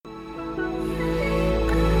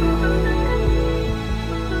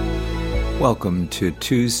Welcome to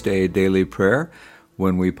Tuesday Daily Prayer,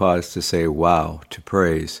 when we pause to say wow to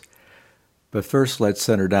praise. But first, let's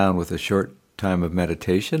center down with a short time of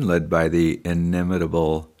meditation led by the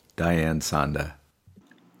inimitable Diane Sanda.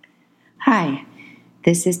 Hi,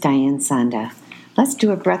 this is Diane Sanda. Let's do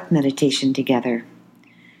a breath meditation together.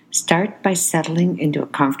 Start by settling into a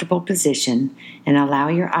comfortable position and allow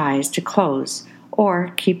your eyes to close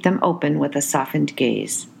or keep them open with a softened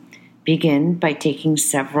gaze. Begin by taking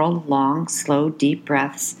several long, slow, deep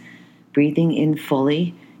breaths, breathing in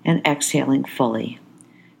fully and exhaling fully.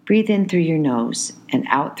 Breathe in through your nose and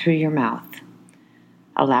out through your mouth.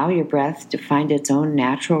 Allow your breath to find its own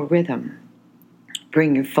natural rhythm.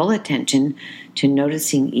 Bring your full attention to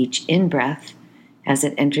noticing each in-breath as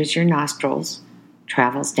it enters your nostrils,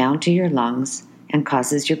 travels down to your lungs, and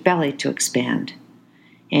causes your belly to expand.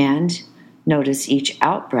 And notice each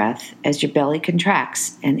out-breath as your belly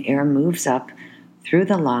contracts and air moves up through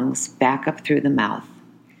the lungs, back up through the mouth.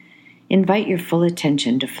 Invite your full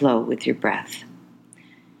attention to flow with your breath.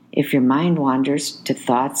 If your mind wanders to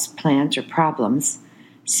thoughts, plans, or problems,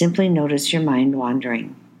 simply notice your mind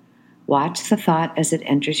wandering. Watch the thought as it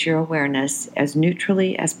enters your awareness as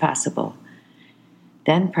neutrally as possible.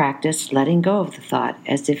 Then practice letting go of the thought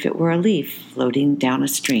as if it were a leaf floating down a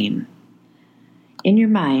stream. In your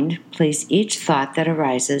mind, place each thought that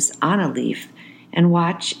arises on a leaf and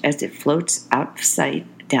watch as it floats out of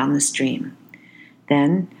sight down the stream.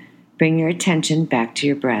 Then bring your attention back to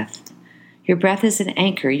your breath. Your breath is an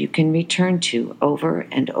anchor you can return to over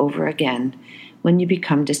and over again when you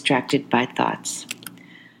become distracted by thoughts.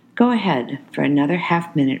 Go ahead for another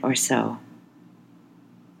half minute or so.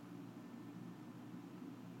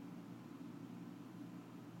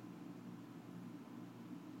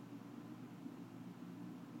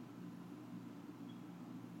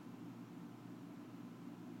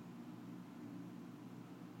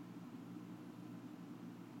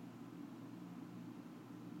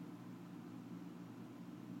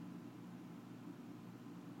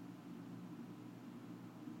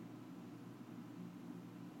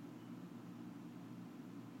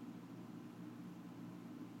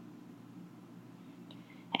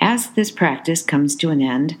 As this practice comes to an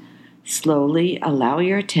end, slowly allow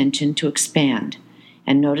your attention to expand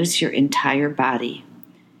and notice your entire body,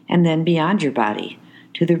 and then beyond your body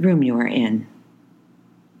to the room you are in.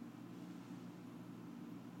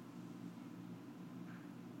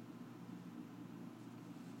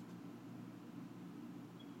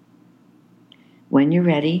 When you're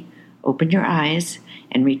ready, open your eyes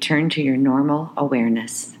and return to your normal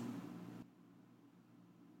awareness.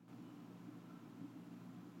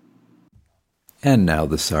 And now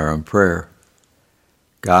the Sarum Prayer.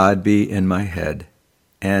 God be in my head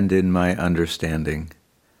and in my understanding.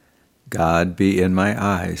 God be in my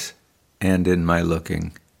eyes and in my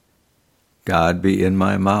looking. God be in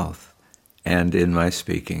my mouth and in my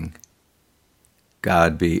speaking.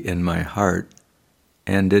 God be in my heart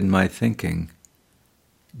and in my thinking.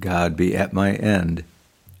 God be at my end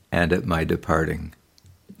and at my departing.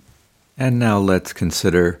 And now let's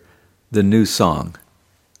consider the new song.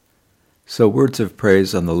 So words of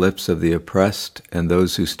praise on the lips of the oppressed and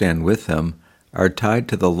those who stand with them are tied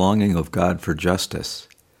to the longing of God for justice,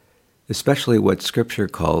 especially what Scripture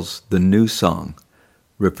calls the new song,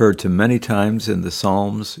 referred to many times in the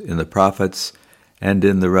Psalms, in the prophets, and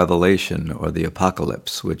in the Revelation or the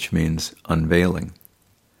Apocalypse, which means unveiling.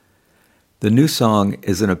 The new song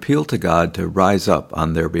is an appeal to God to rise up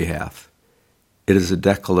on their behalf. It is a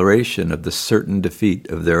declaration of the certain defeat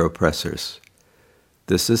of their oppressors.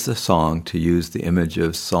 This is the song, to use the image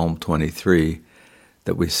of Psalm 23,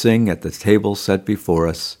 that we sing at the table set before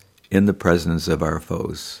us in the presence of our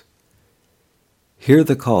foes. Hear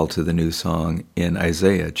the call to the new song in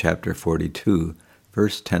Isaiah chapter 42,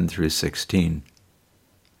 verse 10 through 16.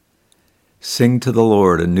 Sing to the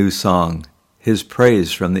Lord a new song, his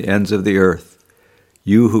praise from the ends of the earth.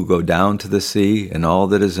 You who go down to the sea and all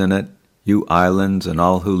that is in it, you islands and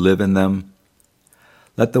all who live in them.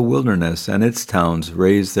 Let the wilderness and its towns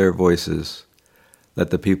raise their voices. Let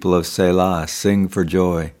the people of Selah sing for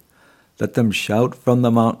joy. Let them shout from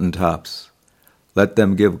the mountaintops. Let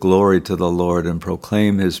them give glory to the Lord and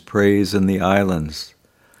proclaim his praise in the islands.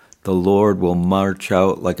 The Lord will march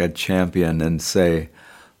out like a champion and say,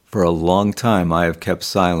 For a long time I have kept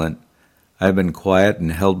silent. I have been quiet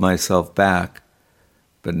and held myself back.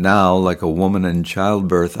 But now, like a woman in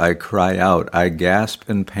childbirth, I cry out, I gasp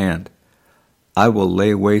and pant. I will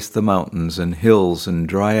lay waste the mountains and hills and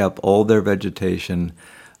dry up all their vegetation.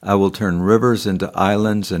 I will turn rivers into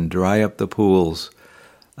islands and dry up the pools.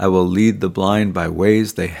 I will lead the blind by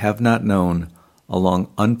ways they have not known.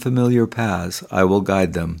 Along unfamiliar paths I will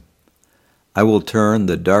guide them. I will turn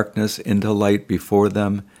the darkness into light before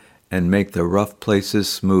them and make the rough places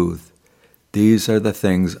smooth. These are the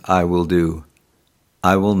things I will do.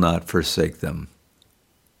 I will not forsake them.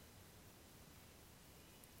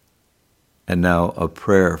 And now a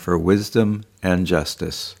prayer for wisdom and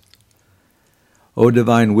justice. O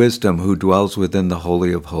divine wisdom, who dwells within the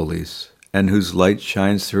Holy of Holies, and whose light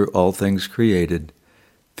shines through all things created,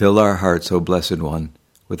 fill our hearts, O Blessed One,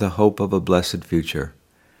 with a hope of a blessed future.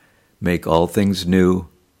 Make all things new,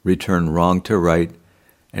 return wrong to right,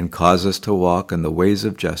 and cause us to walk in the ways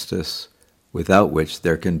of justice, without which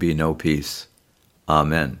there can be no peace.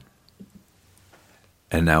 Amen.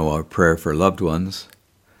 And now our prayer for loved ones.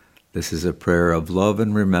 This is a prayer of love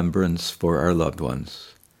and remembrance for our loved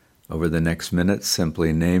ones. Over the next minute,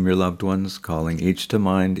 simply name your loved ones, calling each to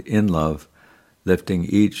mind in love, lifting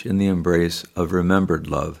each in the embrace of remembered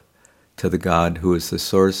love to the God who is the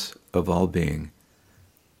source of all being.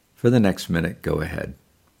 For the next minute, go ahead.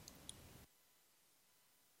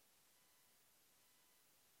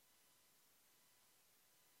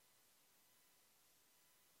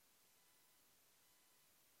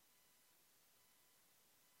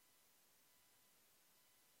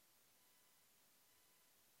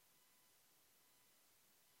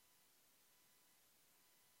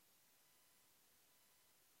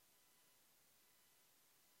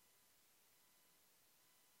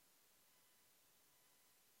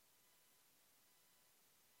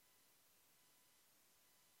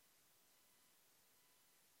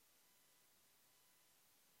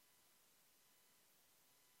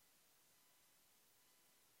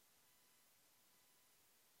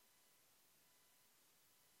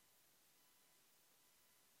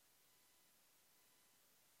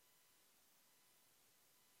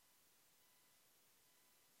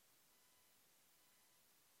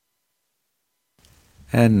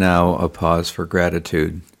 And now a pause for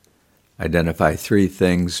gratitude. Identify 3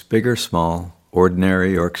 things, big or small,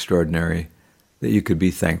 ordinary or extraordinary, that you could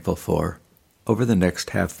be thankful for over the next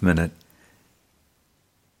half minute.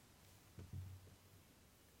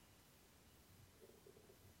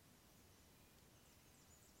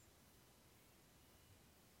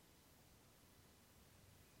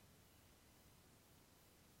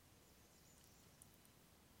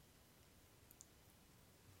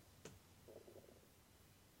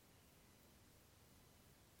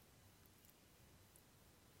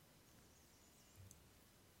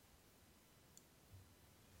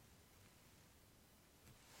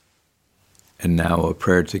 And now a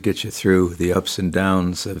prayer to get you through the ups and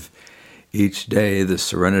downs of each day, the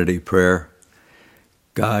serenity prayer.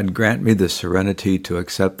 God, grant me the serenity to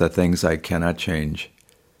accept the things I cannot change,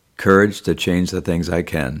 courage to change the things I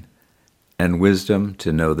can, and wisdom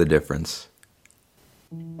to know the difference.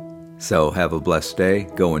 So have a blessed day,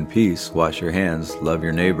 go in peace, wash your hands, love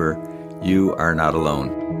your neighbor. You are not alone.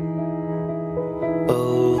 A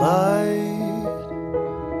light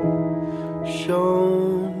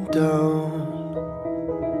shone down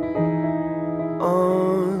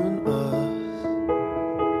on us,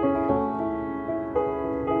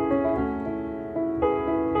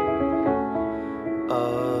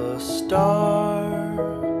 a star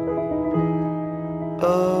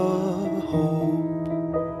of hope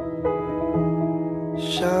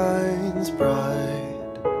shines bright